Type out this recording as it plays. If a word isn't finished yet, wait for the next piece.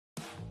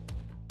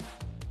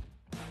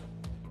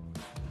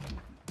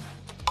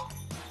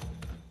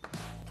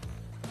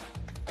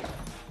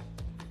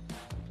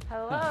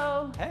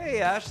Hello. Hey,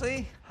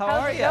 Ashley. How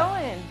How's are it you?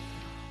 going?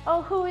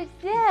 Oh, who is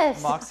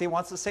this? Moxie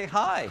wants to say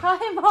hi.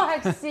 Hi,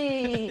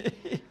 Moxie.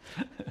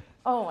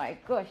 Oh my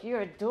gosh,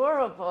 you're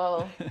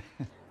adorable.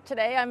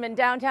 Today I'm in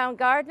downtown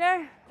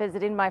Gardner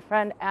visiting my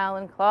friend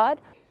Alan Claude.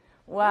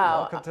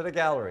 Wow. Welcome to the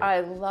gallery. I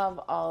love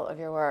all of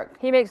your work.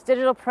 He makes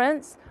digital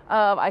prints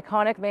of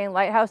iconic Maine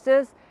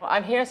lighthouses.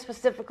 I'm here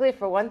specifically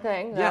for one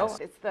thing, though.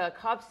 Yes. It's the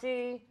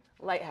Cobsey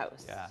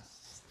Lighthouse. Yes.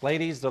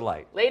 Ladies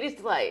Delight. Ladies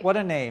Delight. What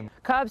a name.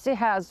 Cobsey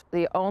has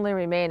the only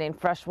remaining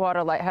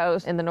freshwater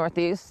lighthouse in the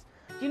Northeast.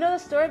 Do you know the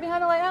story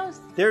behind the lighthouse?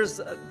 There's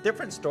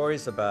different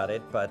stories about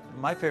it, but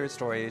my favorite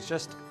story is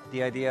just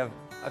the idea of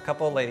a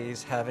couple of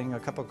ladies having a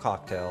couple of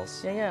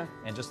cocktails Yeah.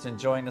 and just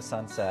enjoying the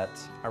sunset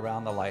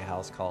around the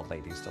lighthouse called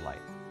Ladies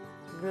Delight.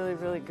 Really,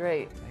 really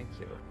great. Thank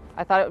you.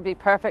 I thought it would be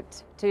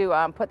perfect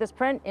to put this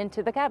print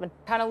into the cabin.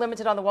 Kind of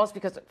limited on the walls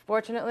because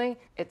fortunately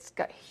it's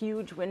got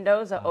huge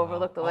windows that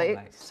overlook the lake.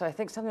 nice. So I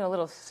think something a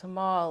little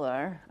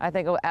smaller. I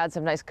think it will add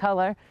some nice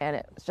color and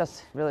it's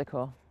just really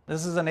cool.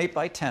 This is an 8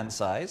 by 10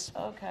 size.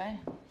 Okay.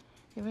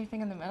 You have anything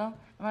in the middle?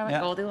 Am I like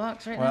Yeah.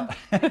 Goldilocks right Well,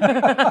 now?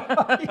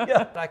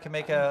 yeah, I can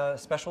make a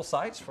special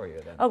size for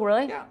you then. Oh,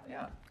 really? Yeah,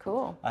 yeah.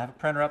 Cool. I have a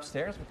printer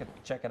upstairs. We could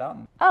check it out.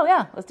 Oh,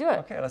 yeah. Let's do it.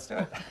 Okay, let's do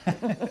it.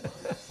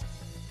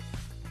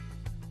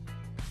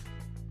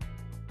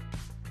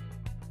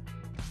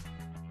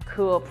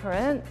 Cool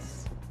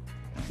prints.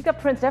 You got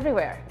prints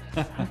everywhere.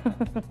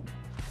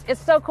 It's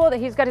so cool that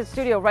he's got his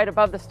studio right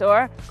above the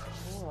store.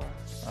 Cool.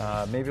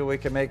 Maybe we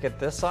can make it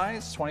this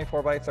size,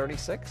 24 by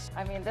 36.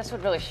 I mean, this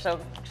would really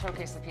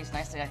showcase the piece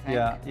nicely, I think.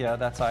 Yeah,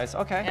 that size.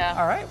 Okay. Yeah.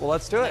 All right. Well,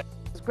 let's do it.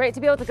 It's great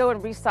to be able to go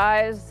and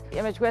resize the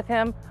image with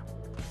him.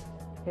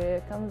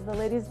 Here comes the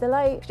Ladies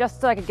Delight. Just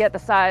so I could get the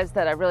size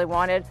that I really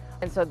wanted.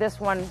 And so this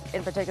one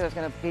in particular is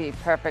going to be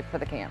perfect for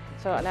the camp.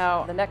 So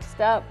now the next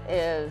step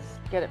is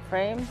get it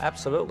framed.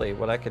 Absolutely.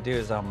 What I could do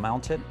is I'll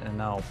mount it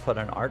and I'll put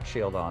an art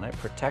shield on it,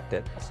 protect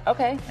it,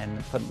 Okay.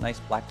 and put a nice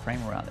black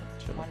frame around it.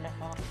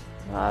 Wonderful.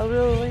 I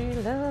really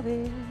love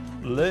you.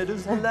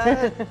 Ladies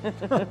Delight.